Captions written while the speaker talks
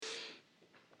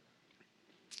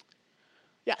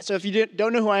So if you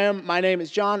don't know who I am, my name is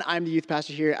John. I'm the youth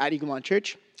pastor here at Eaglemont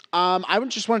Church. I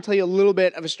just want to tell you a little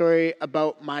bit of a story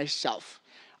about myself.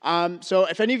 So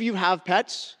if any of you have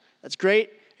pets, that's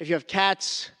great. If you have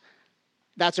cats,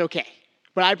 that's okay.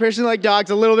 But I personally like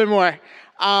dogs a little bit more.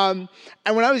 And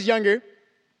when I was younger,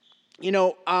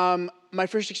 my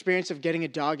first experience of getting a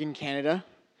dog in Canada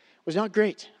was not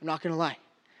great. I'm not going to lie.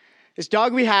 This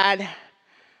dog we had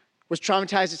was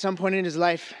traumatized at some point in his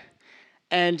life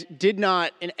and did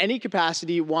not, in any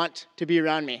capacity, want to be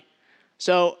around me.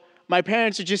 So my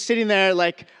parents are just sitting there,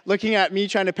 like, looking at me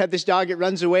trying to pet this dog. It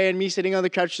runs away, and me sitting on the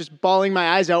couch just bawling my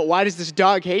eyes out. Why does this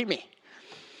dog hate me?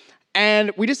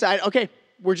 And we decide, okay,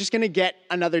 we're just going to get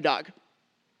another dog.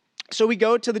 So we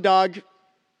go to the dog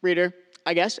breeder,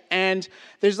 I guess, and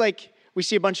there's we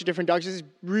see a bunch of different dogs. This is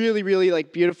really, really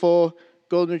beautiful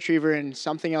golden retriever and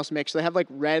something else mixed. They have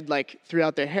red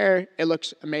throughout their hair. It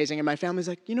looks amazing. And my family's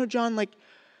like, John, that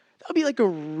would be a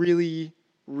really,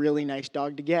 really nice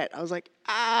dog to get. I was like,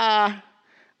 I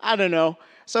don't know.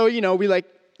 So, we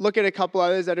look at a couple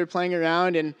others that are playing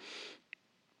around, and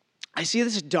I see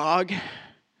this dog.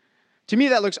 To me,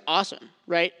 that looks awesome,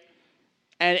 right?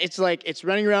 And it's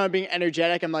running around being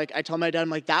energetic. I tell my dad,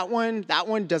 that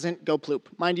one doesn't go ploop.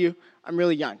 Mind you, I'm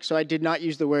really young, so I did not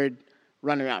use the word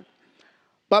run around.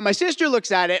 But my sister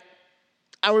looks at it,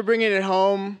 and we're bringing it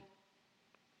home,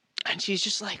 and she's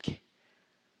just like,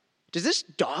 does this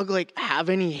dog, have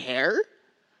any hair?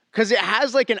 Because it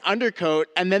has, an undercoat,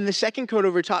 and then the second coat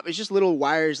over top is just little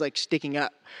wires, sticking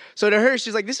up. So to her,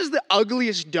 she's like, this is the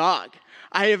ugliest dog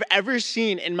I have ever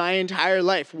seen in my entire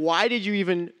life. Why did you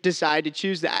even decide to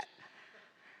choose that?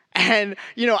 And,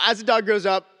 as the dog grows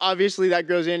up, obviously that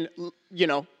grows in,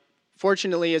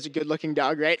 fortunately as a good-looking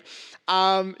dog, right?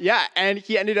 And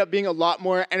he ended up being a lot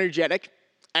more energetic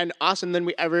and awesome than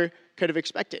we ever could have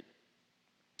expected.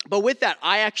 But with that,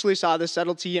 I actually saw the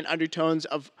subtlety and undertones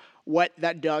of what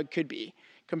that dog could be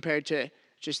compared to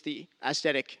just the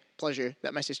aesthetic pleasure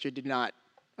that my sister did not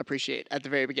appreciate at the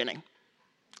very beginning.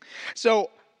 So,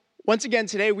 once again,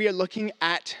 today we are looking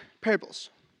at parables.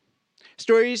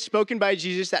 Stories spoken by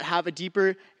Jesus that have a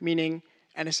deeper meaning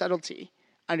and a subtlety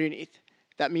underneath.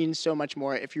 That means so much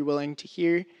more if you're willing to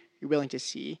hear, you're willing to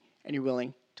see, and you're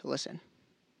willing to listen.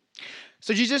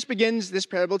 So Jesus begins this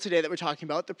parable today that we're talking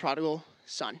about, the prodigal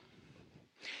son.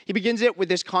 He begins it with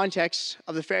this context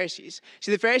of the Pharisees.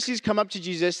 See, the Pharisees come up to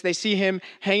Jesus. They see him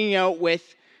hanging out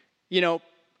with,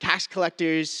 tax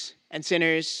collectors and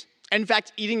sinners, and in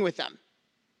fact, eating with them.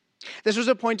 This was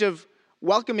a point of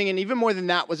welcoming, and even more than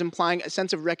that, was implying a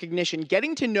sense of recognition,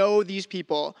 getting to know these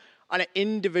people on an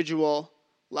individual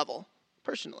level,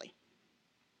 personally.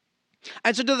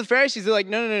 And so to the Pharisees, they're like,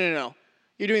 no.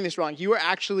 You're doing this wrong. You are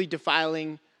actually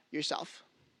defiling yourself.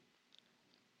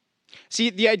 See,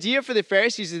 the idea for the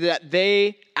Pharisees is that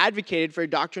they advocated for a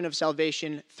doctrine of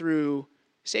salvation through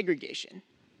segregation.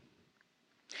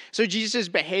 So Jesus'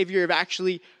 behavior of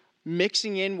actually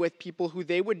mixing in with people who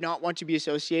they would not want to be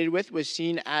associated with was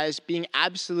seen as being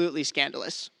absolutely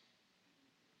scandalous.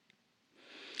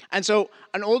 And so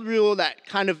an old rule that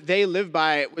they live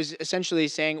by was essentially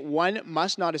saying one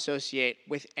must not associate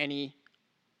with any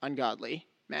ungodly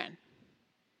man.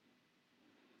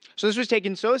 So this was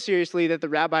taken so seriously that the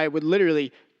rabbi would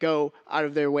literally go out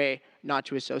of their way not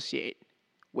to associate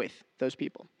with those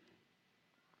people.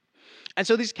 And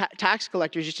so these tax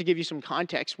collectors, just to give you some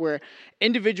context, were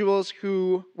individuals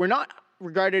who were not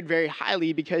regarded very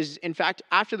highly because, in fact,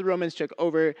 after the Romans took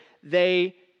over,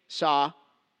 they saw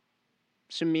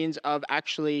some means of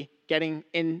actually getting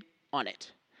in on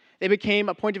it. They became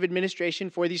a point of administration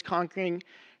for these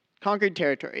conquered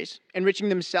territories, enriching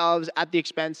themselves at the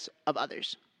expense of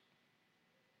others.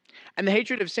 And the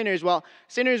hatred of sinners,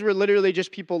 sinners were literally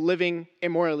just people living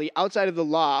immorally outside of the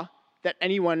law that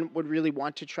anyone would really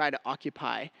want to try to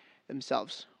occupy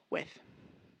themselves with.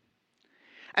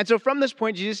 And so from this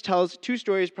point, Jesus tells two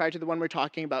stories prior to the one we're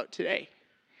talking about today.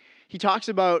 He talks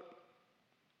about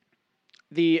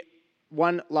the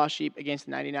one lost sheep against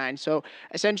the 99. So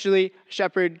essentially, a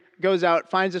shepherd goes out,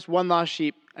 finds this one lost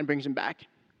sheep, and brings him back.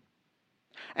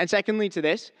 And secondly to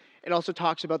this, it also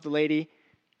talks about the lady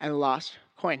and the lost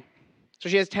coin. So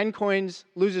she has 10 coins,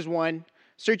 loses one,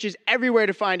 searches everywhere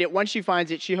to find it. Once she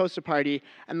finds it, she hosts a party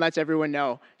and lets everyone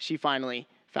know she finally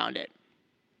found it.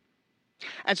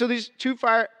 And so these two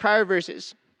prior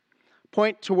verses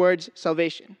point towards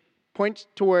salvation, point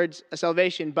towards a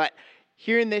salvation. But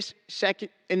here in this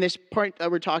point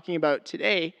that we're talking about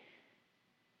today,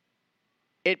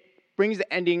 it brings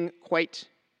the ending quite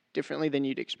differently than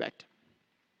you'd expect.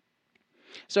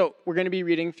 So we're going to be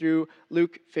reading through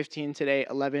Luke 15 today,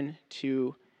 11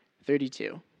 to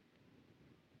 32.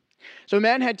 So a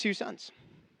man had two sons.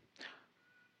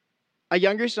 A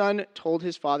younger son told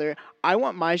his father, I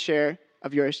want my share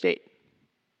of your estate,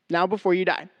 now before you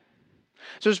die.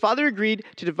 So his father agreed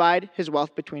to divide his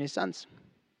wealth between his sons.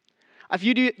 A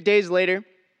few days later,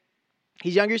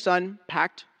 his younger son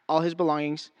packed all his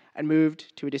belongings and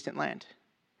moved to a distant land.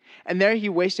 And there he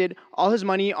wasted all his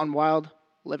money on wild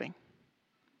living.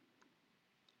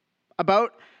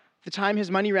 About the time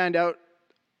his money ran out,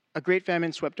 a great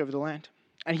famine swept over the land,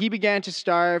 and he began to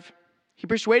starve. He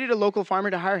persuaded a local farmer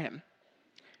to hire him,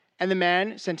 and the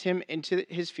man sent him into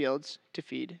his fields to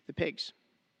feed the pigs.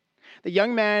 The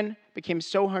young man became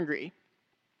so hungry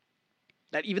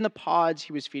that even the pods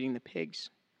he was feeding the pigs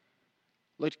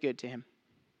looked good to him.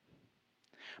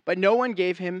 But no one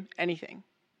gave him anything.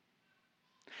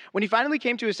 When he finally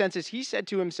came to his senses, he said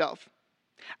to himself,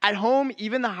 at home,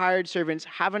 even the hired servants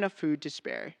have enough food to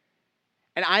spare,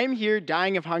 and I am here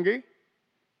dying of hunger.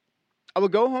 I will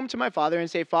go home to my father and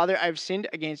say, Father, I have sinned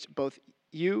against both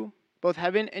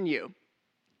heaven and you,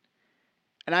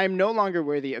 and I am no longer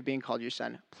worthy of being called your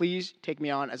son. Please take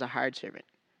me on as a hired servant.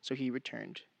 So he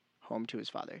returned home to his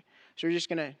father. So we're just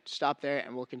going to stop there,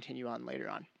 and we'll continue on later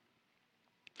on.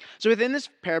 So within this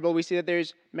parable, we see that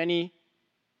there's many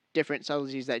different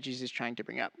subtleties that Jesus is trying to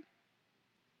bring up.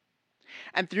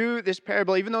 And through this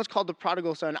parable, even though it's called the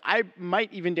prodigal son, I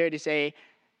might even dare to say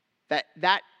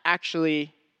that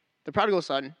actually, the prodigal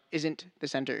son isn't the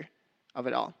center of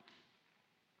it all.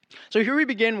 So here we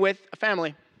begin with a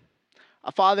family,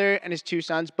 a father and his two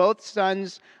sons, both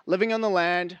sons living on the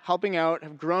land, helping out,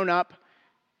 have grown up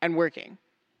and working.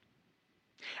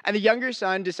 And the younger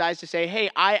son decides to say, hey,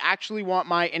 I actually want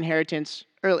my inheritance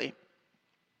early.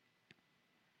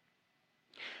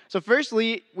 So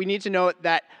firstly, we need to note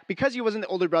that because he wasn't the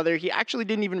older brother, he actually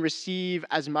didn't even receive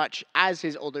as much as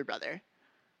his older brother.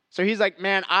 So he's like,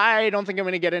 man, I don't think I'm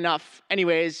going to get enough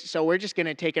anyways, so we're just going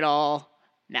to take it all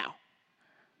now.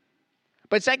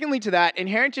 But secondly to that,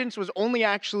 inheritance was only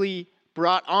actually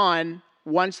brought on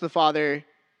once the father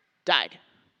died.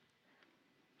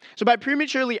 So by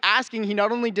prematurely asking, he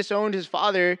not only disowned his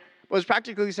father, but was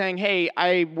practically saying, hey,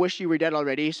 I wish you were dead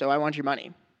already, so I want your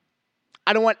money.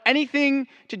 I don't want anything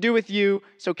to do with you,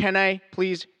 so can I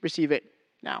please receive it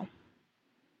now?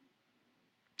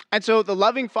 And so the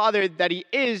loving father that he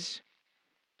is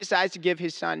decides to give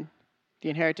his son the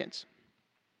inheritance.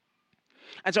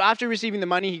 And so after receiving the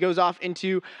money, he goes off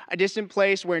into a distant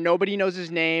place where nobody knows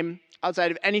his name outside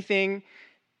of anything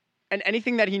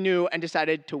that he knew, and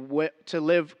decided to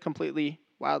live completely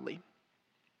wildly.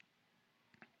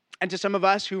 And to some of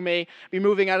us who may be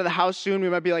moving out of the house soon, we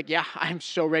might be like, yeah, I'm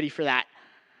so ready for that.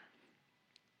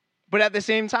 But at the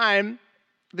same time,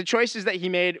 the choices that he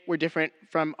made were different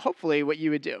from hopefully what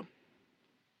you would do.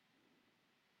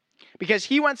 Because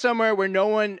he went somewhere where no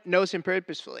one knows him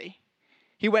purposefully.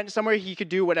 He went somewhere he could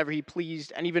do whatever he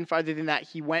pleased, and even farther than that,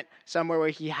 he went somewhere where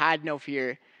he had no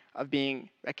fear of being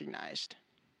recognized.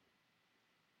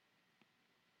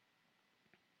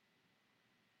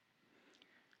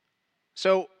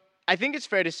 So I think it's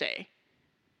fair to say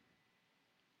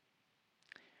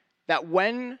that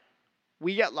when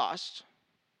we get lost,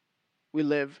 we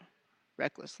live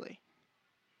recklessly.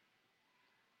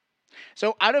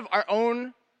 So out of our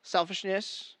own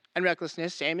selfishness and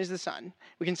recklessness, same as the son,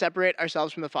 we can separate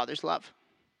ourselves from the father's love.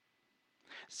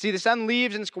 See, the son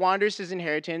leaves and squanders his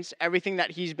inheritance, everything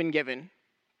that he's been given.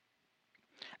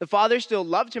 The father still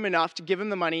loved him enough to give him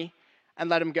the money and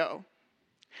let him go.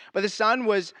 But the son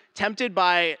was tempted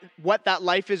by what that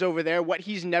life is over there, what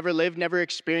he's never lived, never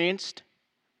experienced.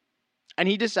 And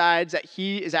he decides that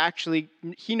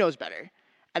he knows better,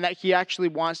 and that he actually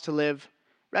wants to live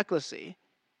recklessly,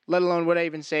 let alone, would I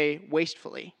even say,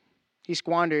 wastefully. He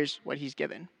squanders what he's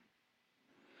given.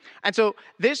 And so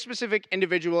this specific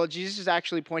individual, Jesus is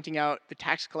actually pointing out the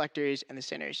tax collectors and the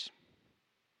sinners.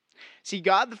 See,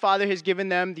 God the Father has given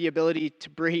them the ability to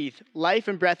breathe, life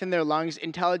and breath in their lungs,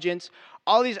 intelligence,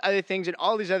 all these other things and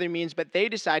all these other means, but they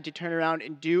decide to turn around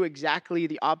and do exactly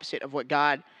the opposite of what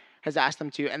God has asked them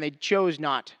to, and they chose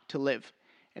not to live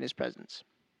in his presence.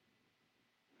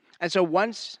 And so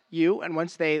once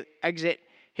they exit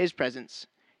his presence,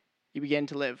 you begin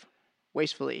to live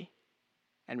wastefully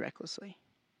and recklessly.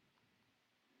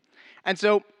 And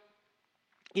so,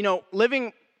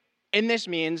 living in this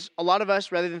means a lot of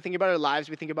us, rather than thinking about our lives,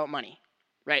 we think about money,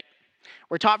 right?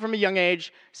 We're taught from a young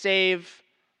age, save,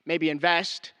 maybe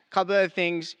invest, a couple other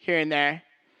things here and there.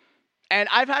 And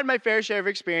I've had my fair share of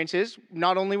experiences,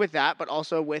 not only with that, but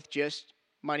also with just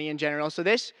money in general. So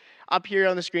this up here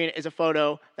on the screen is a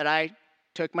photo that I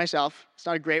took myself. It's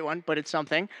not a great one, but it's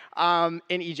something,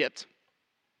 in Egypt.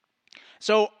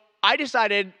 So I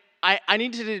decided I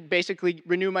need to basically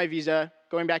renew my visa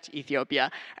going back to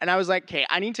Ethiopia. And I was like, okay,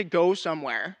 I need to go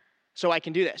somewhere so I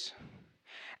can do this.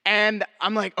 And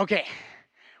I'm like, okay,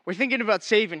 we're thinking about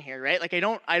saving here, right? Like I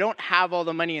don't have all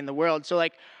the money in the world. So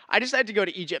like I decided to go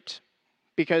to Egypt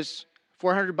because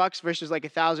 $400 versus like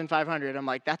 1,500, I'm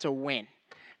like, that's a win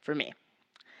for me.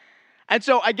 And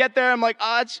so I get there, I'm like,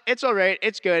 oh, it's all right,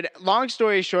 it's good. Long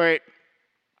story short,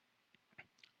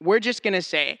 we're just gonna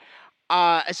say,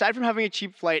 aside from having a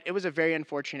cheap flight, it was a very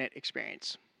unfortunate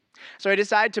experience. So I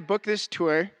decided to book this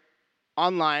tour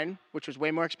online, which was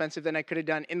way more expensive than I could have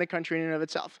done in the country in and of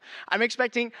itself. I'm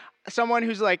expecting someone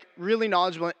who's like really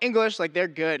knowledgeable in English, like they're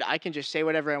good. I can just say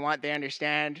whatever I want, they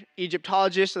understand.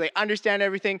 Egyptologists, so they understand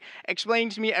everything, explain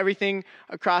to me everything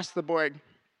across the board.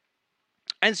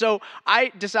 And so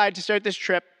I decide to start this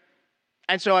trip,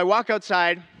 and so I walk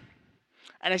outside,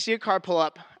 and I see a car pull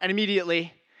up, and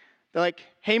immediately they're like,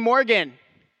 hey, Morgan.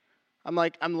 I'm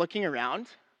like, I'm looking around.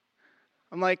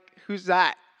 I'm like, who's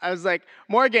that? I was like,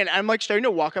 Morgan. I'm like starting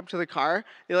to walk up to the car.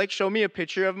 They like show me a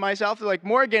picture of myself. They're like,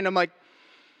 Morgan. I'm like,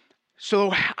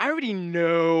 so I already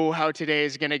know how today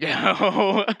is going to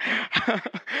go.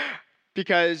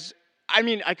 Because, I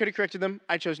mean, I could have corrected them.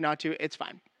 I chose not to. It's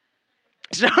fine.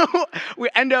 So we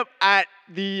end up at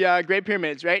the Great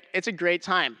Pyramids, right? It's a great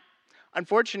time.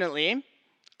 Unfortunately,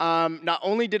 not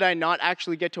only did I not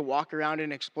actually get to walk around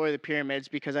and explore the pyramids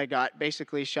because I got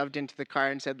basically shoved into the car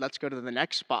and said, let's go to the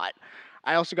next spot,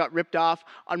 I also got ripped off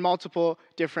on multiple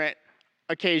different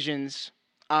occasions.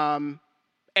 A,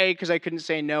 because I couldn't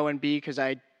say no, and B, because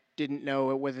I didn't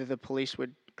know whether the police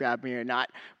would grab me or not.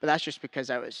 But that's just because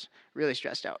I was really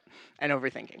stressed out and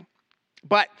overthinking.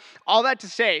 But all that to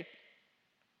say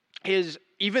is,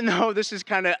 even though this is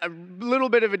kind of a little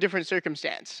bit of a different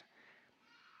circumstance,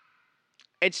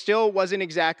 it still wasn't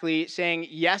exactly saying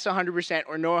yes 100%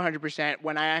 or no 100%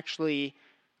 when I actually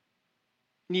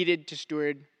needed to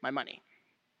steward my money,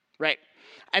 right?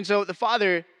 And so the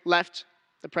father left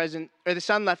the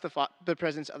son left the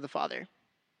presence of the father,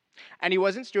 and he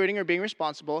wasn't stewarding or being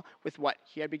responsible with what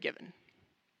he had been given.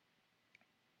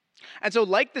 And so,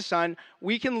 like the son,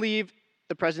 we can leave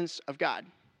the presence of God.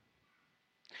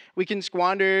 We can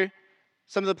squander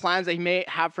some of the plans that he may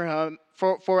have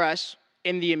for us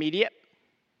in the immediate.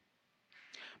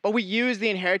 But we use the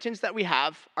inheritance that we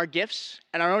have, our gifts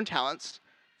and our own talents,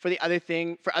 for other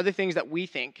things that we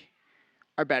think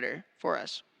are better for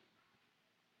us.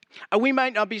 And we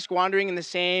might not be squandering in the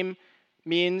same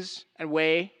means and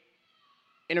way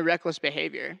in a reckless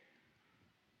behavior,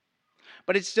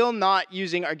 but it's still not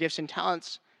using our gifts and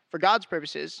talents for God's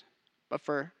purposes, but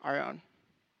for our own.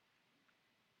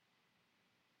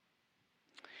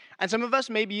 And some of us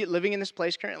may be living in this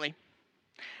place currently.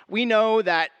 We know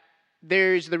that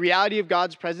there's the reality of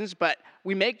God's presence, but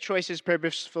we make choices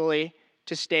purposefully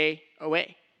to stay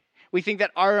away. We think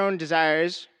that our own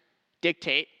desires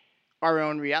dictate our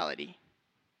own reality.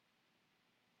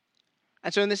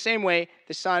 And so in the same way,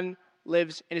 the son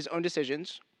lives in his own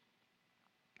decisions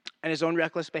and his own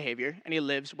reckless behavior, and he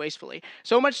lives wastefully.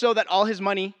 So much so that all his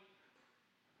money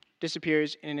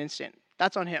disappears in an instant.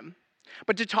 That's on him.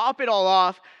 But to top it all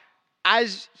off,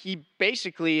 as he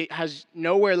basically has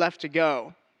nowhere left to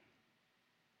go,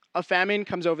 a famine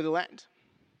comes over the land.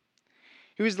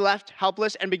 He was left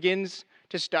helpless and begins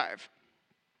to starve.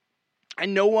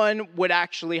 And no one would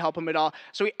actually help him at all.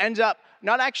 So he ends up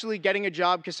not actually getting a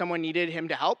job because someone needed him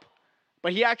to help,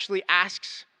 but he actually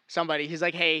asks somebody. He's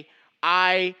like, hey,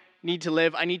 I need to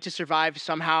live. I need to survive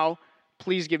somehow.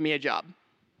 Please give me a job.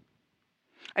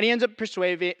 And he ends up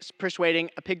persuading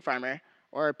a pig farmer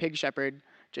or a pig shepherd,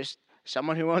 just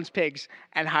someone who owns pigs,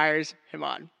 and hires him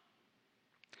on.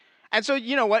 And so,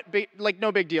 you know what?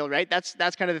 No big deal, right? That's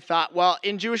kind of the thought. Well,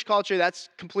 in Jewish culture, that's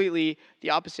completely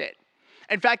the opposite.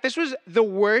 In fact, this was the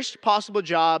worst possible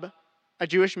job a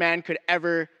Jewish man could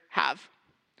ever have.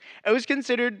 It was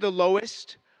considered the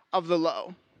lowest of the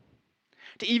low.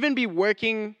 To even be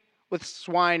working with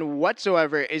swine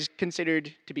whatsoever is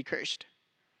considered to be cursed.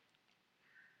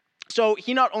 So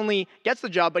he not only gets the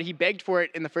job, but he begged for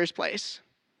it in the first place.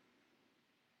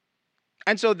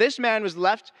 And so this man was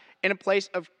left in a place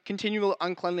of continual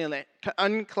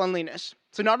uncleanliness.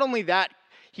 So not only that,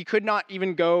 he could not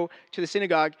even go to the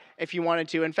synagogue if he wanted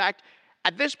to. In fact,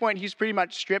 at this point, he's pretty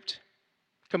much stripped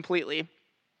completely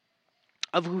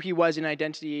of who he was in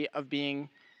identity of being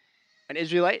an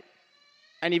Israelite,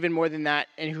 and even more than that,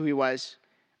 in who he was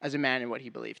as a man and what he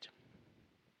believed.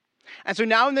 And so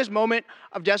now in this moment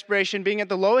of desperation, being at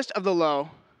the lowest of the low,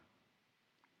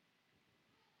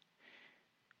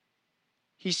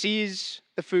 he sees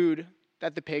the food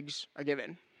that the pigs are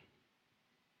given.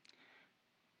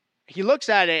 He looks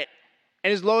at it,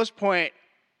 and his lowest point,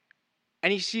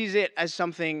 and he sees it as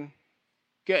something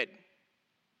good.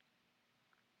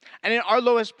 And in our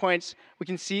lowest points, we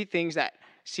can see things that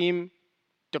seem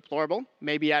deplorable,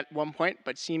 maybe at one point,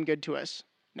 but seem good to us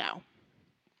now.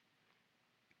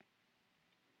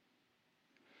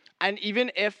 And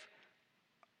even if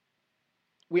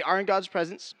we are in God's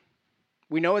presence,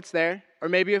 we know it's there, or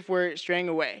maybe if we're straying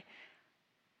away,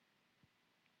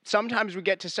 sometimes we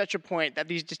get to such a point that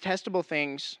these detestable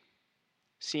things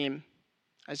seem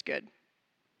as good.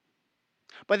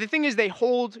 But the thing is, they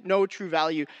hold no true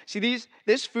value. See,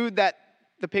 this food that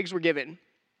the pigs were given,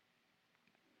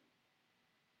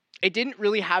 it didn't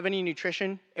really have any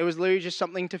nutrition. It was literally just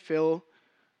something to fill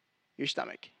your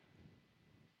stomach.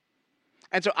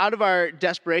 And so out of our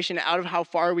desperation, out of how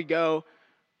far we go,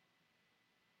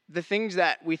 the things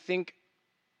that we think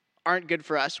aren't good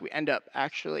for us, we end up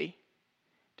actually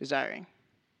desiring.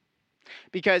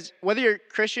 Because whether you're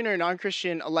Christian or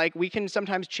non-Christian alike, we can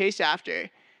sometimes chase after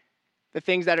the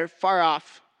things that are far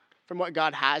off from what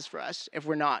God has for us if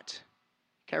we're not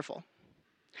careful.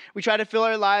 We try to fill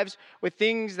our lives with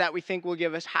things that we think will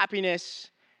give us happiness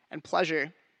and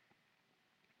pleasure.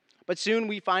 But soon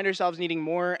we find ourselves needing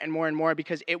more and more and more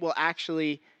because it will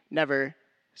actually never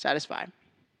satisfy.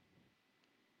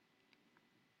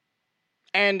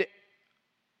 And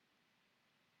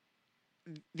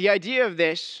the idea of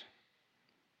this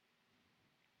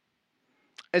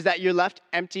is that you're left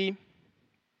empty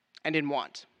and in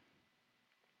want.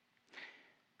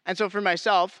 And so for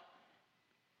myself,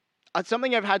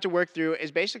 something I've had to work through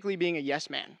is basically being a yes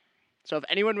man. So if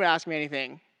anyone would ask me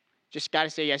anything, just got to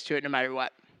say yes to it no matter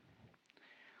what.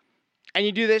 And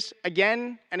you do this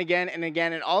again and again and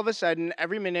again, and all of a sudden,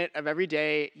 every minute of every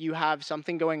day, you have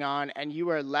something going on, and you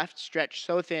are left stretched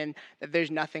so thin that there's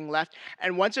nothing left.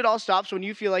 And once it all stops, when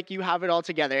you feel like you have it all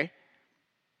together,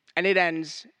 and it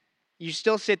ends, you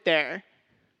still sit there,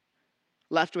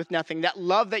 left with nothing. That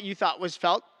love that you thought was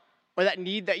felt, or that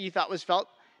need that you thought was felt,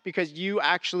 because you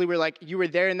actually were you were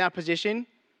there in that position.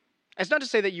 It's not to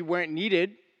say that you weren't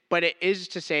needed, but it is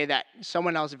to say that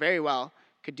someone else very well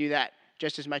could do that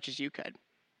just as much as you could.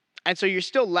 And so you're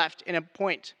still left in a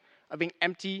point of being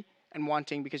empty and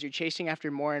wanting because you're chasing after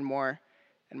more and more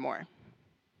and more.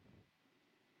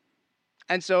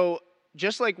 And so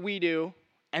just like we do,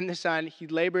 and the Son, he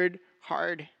labored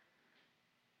hard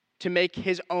to make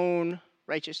his own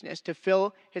righteousness, to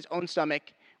fill his own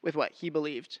stomach with what he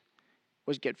believed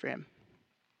was good for him.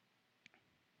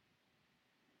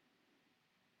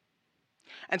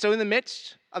 And so in the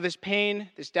midst of this pain,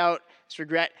 this doubt, this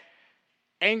regret,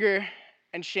 anger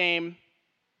and shame,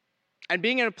 and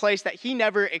being in a place that he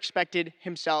never expected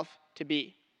himself to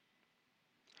be,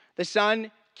 the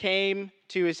Son came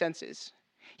to his senses.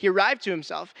 He arrived to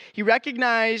himself. He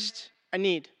recognized a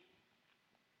need.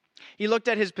 He looked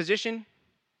at his position,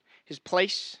 his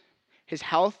place, his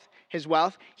health, his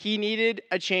wealth. He needed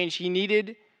a change. He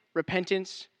needed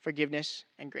repentance, forgiveness,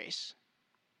 and grace.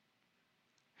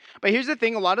 But here's the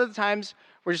thing, a lot of the times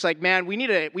we're just like, man, we need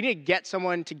to get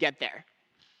someone to get there.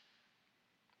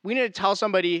 We need to tell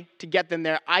somebody to get them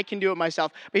there. I can do it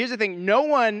myself. But here's the thing, no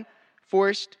one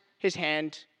forced his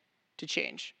hand to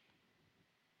change.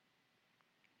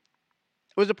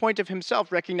 It was a point of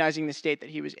himself recognizing the state that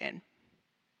he was in.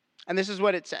 And this is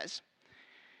what it says.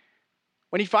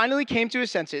 When he finally came to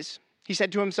his senses, he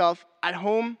said to himself, at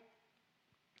home,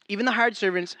 even the hired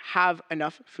servants have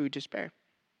enough food to spare.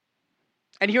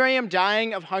 And here I am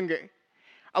dying of hunger.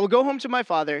 I will go home to my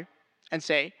father and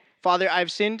say, Father, I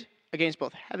have sinned against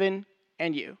both heaven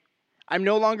and you. I'm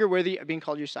no longer worthy of being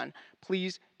called your son.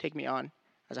 Please take me on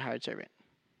as a hired servant.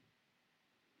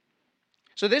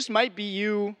 So this might be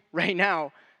you right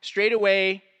now, straight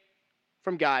away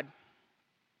from God,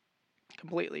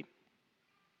 completely.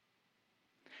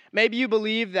 Maybe you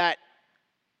believe that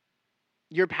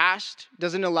your past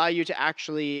doesn't allow you to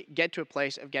actually get to a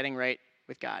place of getting right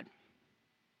with God.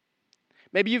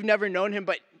 Maybe you've never known him,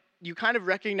 but you kind of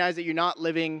recognize that you're not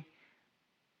living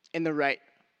in the right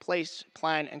place,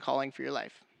 plan, and calling for your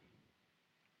life.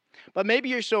 But maybe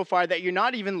you're so far that you're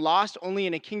not even lost only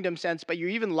in a kingdom sense, but you're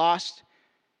even lost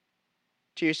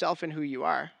to yourself and who you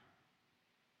are.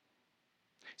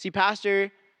 See,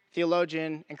 pastor,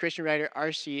 theologian, and Christian writer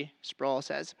R.C. Sproul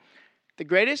says, the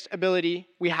greatest ability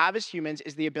we have as humans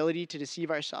is the ability to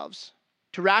deceive ourselves,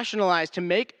 to rationalize, to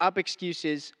make up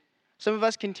excuses. Some of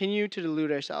us continue to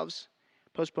delude ourselves,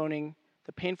 postponing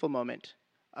the painful moment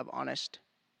of honest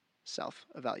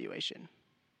self-evaluation.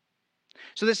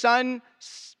 So the Son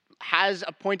has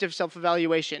a point of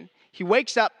self-evaluation. He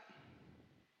wakes up,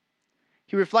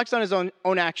 he reflects on his own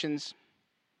actions,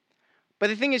 but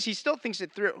the thing is, he still thinks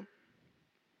it through.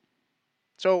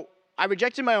 So I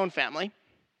rejected my own family.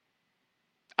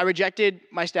 I rejected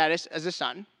my status as a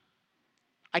son.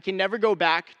 I can never go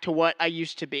back to what I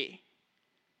used to be.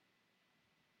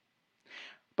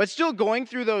 But still going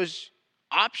through those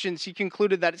options, he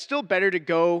concluded that it's still better to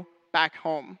go back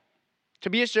home, to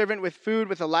be a servant with food,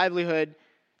 with a livelihood,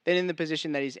 than in the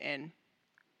position that he's in.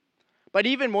 But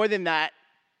even more than that,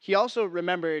 he also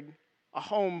remembered a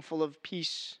home full of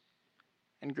peace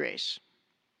and grace.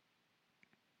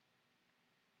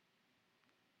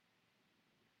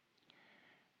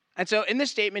 And so in this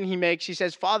statement he makes, he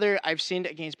says, "Father, I've sinned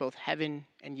against both heaven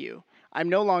and you. I'm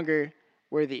no longer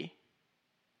worthy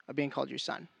of being called your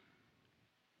son."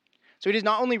 So he does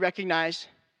not only recognize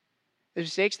the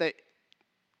mistakes that,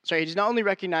 he does not only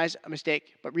recognize a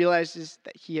mistake, but realizes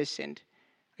that he has sinned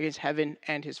against heaven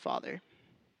and his Father.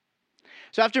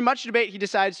 So after much debate, he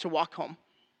decides to walk home.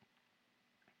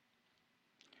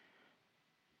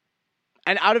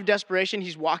 And out of desperation,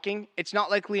 he's walking. It's not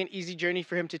likely an easy journey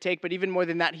for him to take, but even more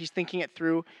than that, he's thinking it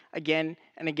through again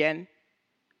and again.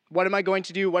 What am I going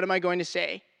to do? What am I going to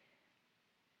say?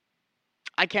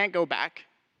 I can't go back.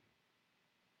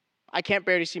 I can't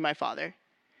bear to see my father.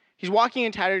 He's walking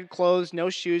in tattered clothes,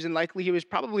 no shoes, and likely he was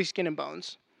probably skin and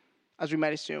bones, as we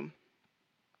might assume.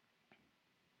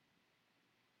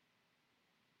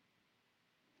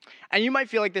 And you might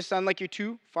feel like this, son, like you're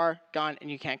too far gone and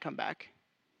you can't come back.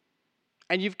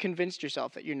 And you've convinced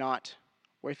yourself that you're not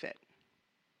worth it.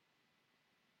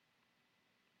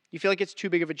 You feel like it's too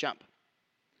big of a jump.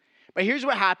 But here's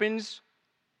what happens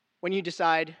when you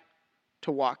decide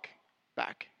to walk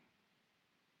back.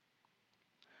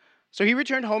 So he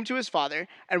returned home to his father,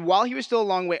 and while he was still a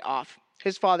long way off,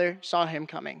 his father saw him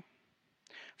coming.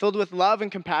 Filled with love and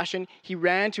compassion, he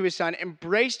ran to his son,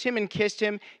 embraced him, and kissed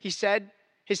him. His son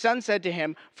said to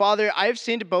him, "Father, I have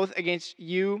sinned against both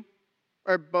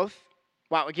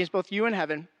you and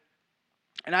heaven,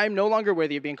 and I am no longer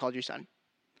worthy of being called your son."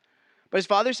 But his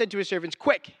father said to his servants,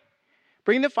 "Quick,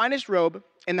 bring the finest robe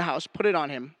in the house, put it on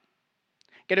him.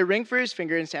 Get a ring for his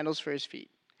finger and sandals for his feet,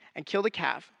 and kill the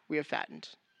calf we have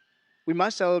fattened. We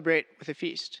must celebrate with a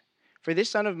feast, for this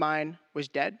son of mine was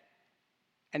dead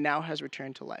and now has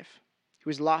returned to life. He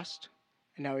was lost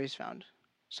and now he is found."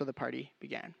 So the party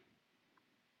began.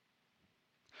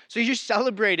 So you're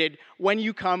celebrated when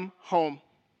you come home.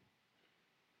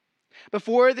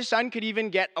 Before the son could even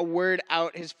get a word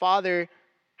out, his father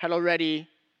had already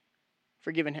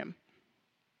forgiven him.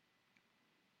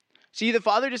 See, the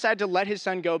father decided to let his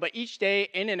son go, but each day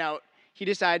in and out, he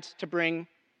decides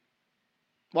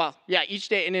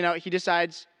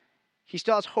he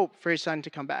still has hope for his son to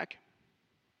come back.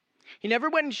 He never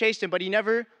went and chased him, but he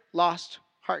never lost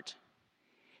heart.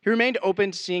 He remained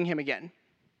open to seeing him again.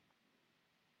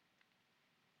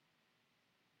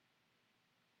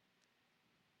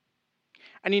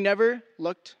 And he never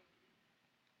looked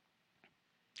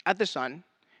at the son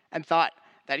and thought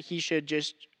that he should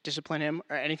just discipline him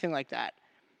or anything like that.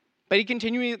 But he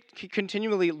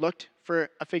continually looked for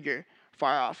a figure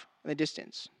far off in the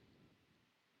distance.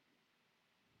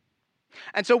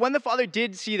 And so when the father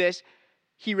did see this,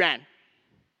 he ran.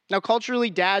 Now,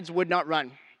 culturally, dads would not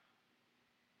run.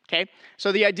 Okay?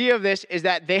 So the idea of this is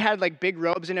that they had like big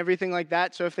robes and everything like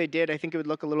that. So if they did, I think it would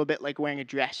look a little bit like wearing a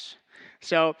dress.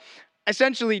 So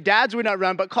essentially, dads would not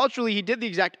run, but culturally, he did the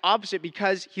exact opposite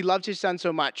because he loved his son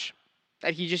so much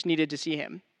that he just needed to see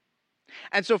him.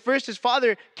 And so first, his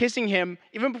father kissing him,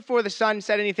 even before the son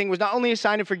said anything, was not only a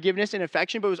sign of forgiveness and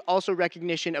affection, but was also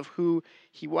recognition of who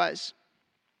he was.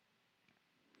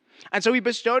 And so he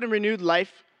bestowed and renewed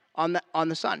life on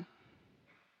the son.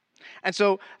 And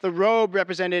so the robe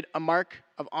represented a mark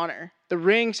of honor. The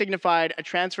ring signified a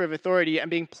transfer of authority and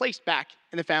being placed back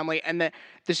in the family. And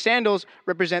the sandals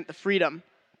represent the freedom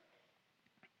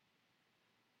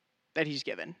that he's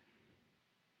given.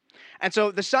 And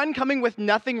so the son coming with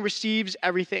nothing receives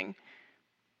everything.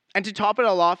 And to top it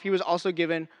all off, he was also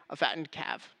given a fattened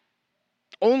calf.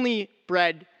 Only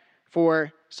bred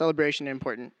for celebration and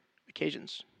important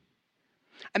occasions.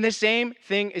 And the same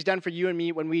thing is done for you and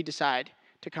me when we decide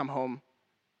to come home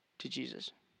to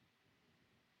Jesus.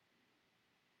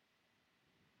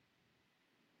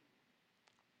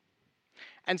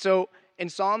 And so in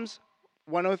Psalms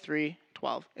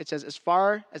 103:12, it says, "As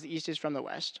far as the east is from the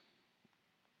west,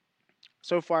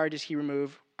 so far does he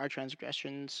remove our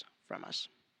transgressions from us."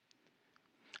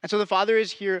 And so the Father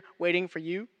is here waiting for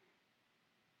you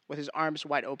with his arms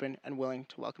wide open and willing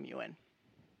to welcome you in.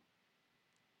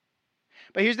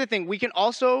 But here's the thing, we can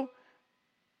also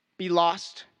be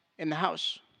lost in the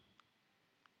house.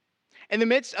 In the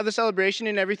midst of the celebration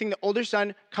and everything, the older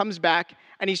son comes back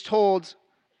and he's told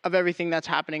of everything that's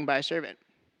happening by a servant.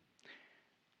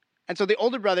 And so the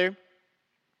older brother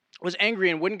was angry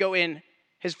and wouldn't go in.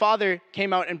 His father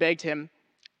came out and begged him,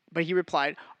 but he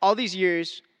replied, "All these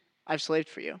years I've slaved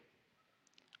for you.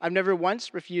 I've never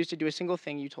once refused to do a single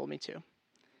thing you told me to.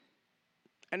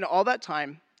 And all that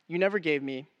time, you never gave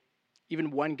me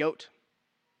even one goat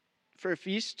for a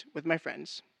feast with my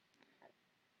friends.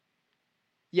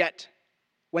 Yet,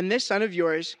 when this son of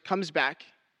yours comes back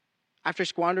after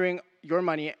squandering your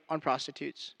money on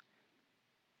prostitutes,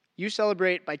 you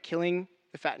celebrate by killing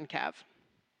the fattened calf."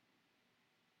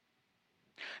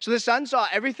 So the son saw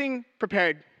everything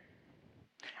prepared,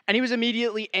 and he was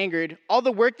immediately angered. All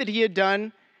the work that he had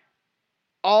done,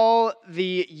 all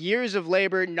the years of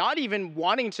labor, not even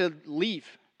wanting to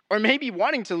leave, or maybe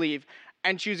wanting to leave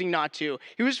and choosing not to.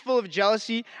 He was full of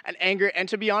jealousy and anger, and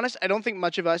to be honest, I don't think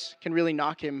much of us can really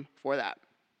knock him for that.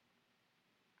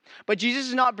 But Jesus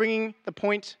is not bringing the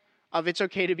point of it's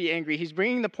okay to be angry. He's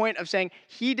bringing the point of saying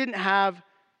he didn't have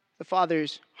the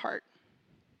Father's heart.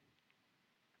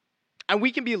 And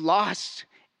we can be lost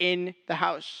in the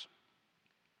house.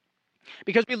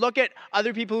 Because we look at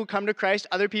other people who come to Christ,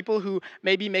 other people who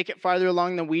maybe make it farther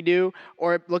along than we do,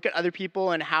 or look at other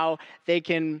people and how they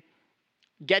can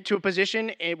get to a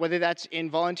position, whether that's in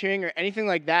volunteering or anything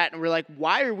like that, and we're like,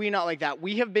 why are we not like that?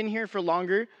 We have been here for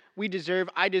longer. We deserve,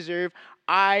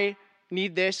 I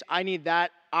need this, I need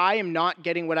that. I am not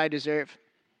getting what I deserve.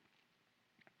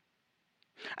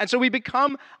 And so we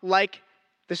become like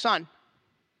the son,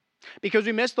 because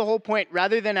we miss the whole point.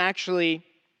 Rather than actually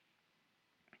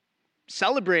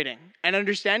celebrating and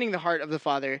understanding the heart of the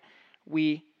Father,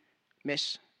 we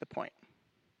miss the point.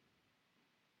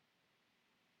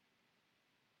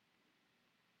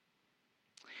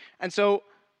 And so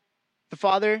the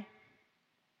Father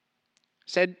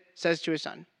says to his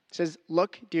son, says,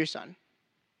 "Look, dear son,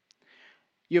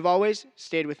 you have always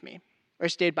stayed with me, or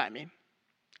stayed by me,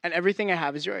 and everything I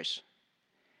have is yours.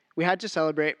 We had to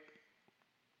celebrate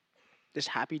this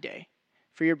happy day,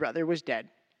 for your brother was dead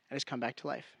and has come back to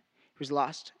life. He was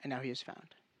lost, and now he is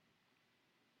found."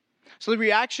 So the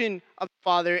reaction of the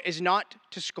Father is not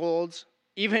to scold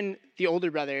even the older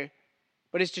brother,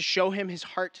 but is to show him his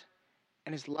heart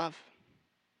and his love.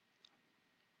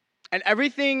 And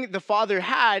everything the Father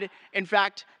had, in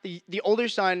fact, the older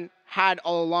son had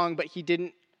all along, but he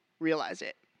didn't realize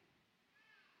it.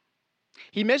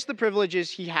 He missed the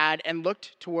privileges he had and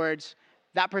looked towards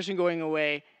that person going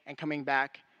away and coming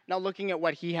back, not looking at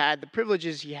what he had, the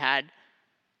privileges he had,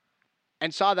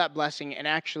 and saw that blessing and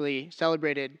actually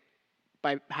celebrated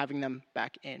by having them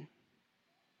back in.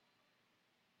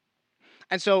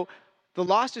 And so the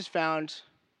lost is found,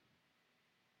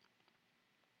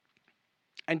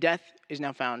 and death is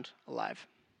now found alive.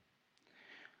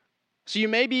 So you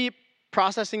may be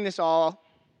processing this all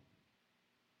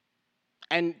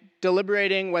and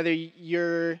deliberating whether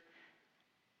you're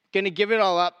going to give it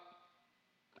all up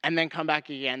and then come back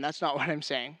again. That's not what I'm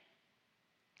saying.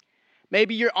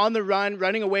 Maybe you're on the run,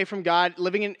 running away from God,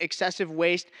 living in excessive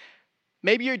waste.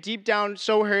 Maybe you're deep down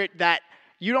so hurt that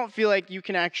you don't feel like you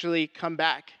can actually come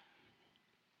back.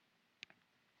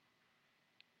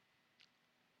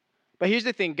 But here's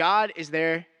the thing, God is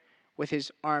there with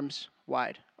his arms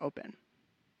wide open.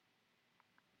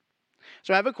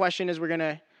 So I have a question as we're going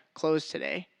to close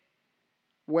today.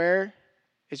 Where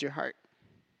is your heart?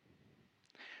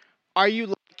 Are you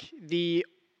like the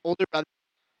older brother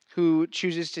who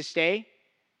chooses to stay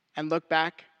and look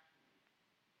back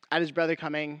at his brother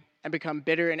coming and become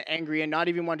bitter and angry and not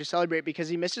even want to celebrate because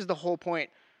he misses the whole point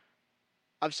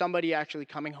of somebody actually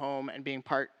coming home and being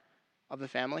part of the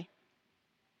family?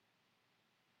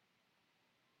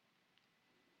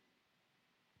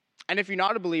 And if you're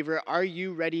not a believer, are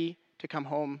you ready to come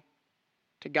home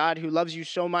to God, who loves you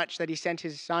so much that he sent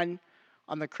his son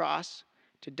on the cross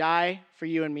to die for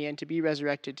you and me and to be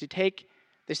resurrected, to take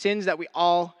the sins that we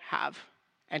all have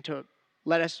and to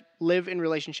let us live in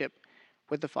relationship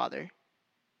with the Father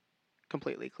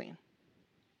completely clean?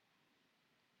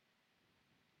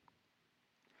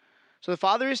 So the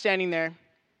Father is standing there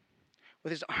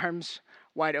with his arms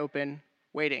wide open,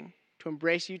 waiting to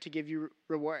embrace you, to give you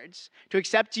rewards, to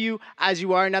accept you as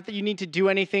you are, not that you need to do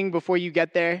anything before you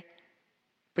get there,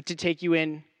 but to take you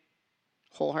in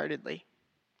wholeheartedly,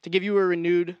 to give you a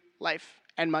renewed life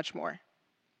and much more.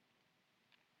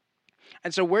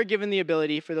 And so we're given the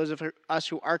ability, for those of us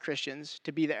who are Christians,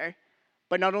 to be there,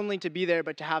 but not only to be there,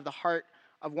 but to have the heart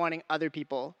of wanting other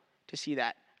people to see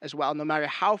that as well, no matter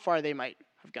how far they might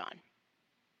have gone.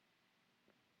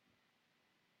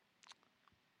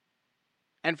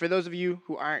 And for those of you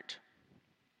who aren't,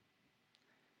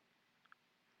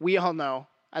 we all know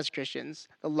as Christians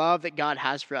the love that God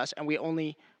has for us, and we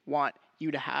only want you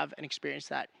to have and experience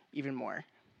that even more.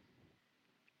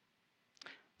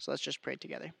 So let's just pray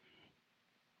together.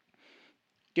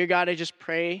 Dear God, I just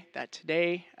pray that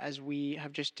today, as we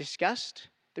have just discussed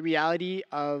the reality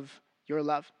of your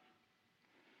love,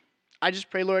 I just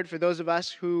pray, Lord, for those of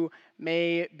us who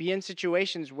may be in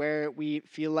situations where we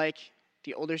feel like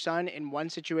the older son in one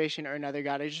situation or another,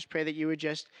 God, I just pray that you would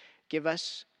just give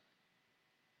us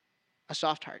a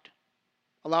soft heart.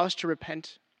 Allow us to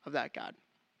repent of that, God.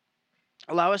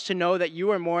 Allow us to know that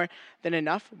you are more than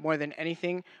enough, more than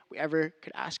anything we ever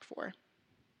could ask for.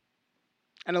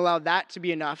 And allow that to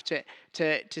be enough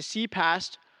to see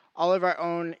past all of our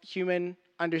own human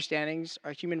understandings,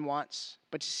 our human wants,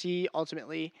 but to see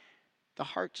ultimately the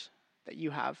heart that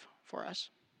you have for us.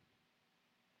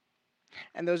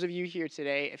 And those of you here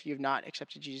today, if you have not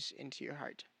accepted Jesus into your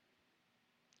heart,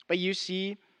 but you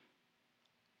see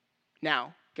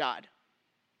now God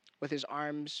with his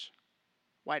arms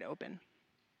wide open,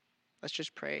 let's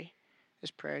just pray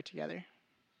this prayer together.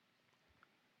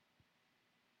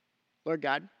 Lord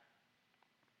God,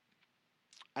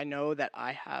 I know that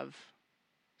I have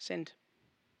sinned.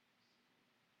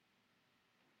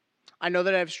 I know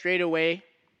that I've strayed away,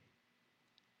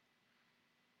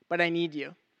 but I need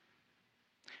you.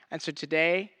 And so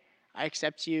today, I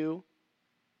accept you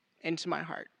into my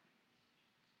heart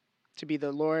to be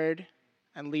the Lord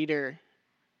and leader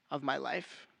of my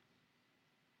life,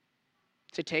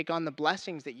 to take on the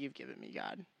blessings that you've given me,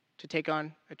 God, to take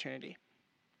on eternity.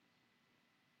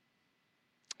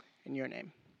 In your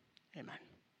name, amen.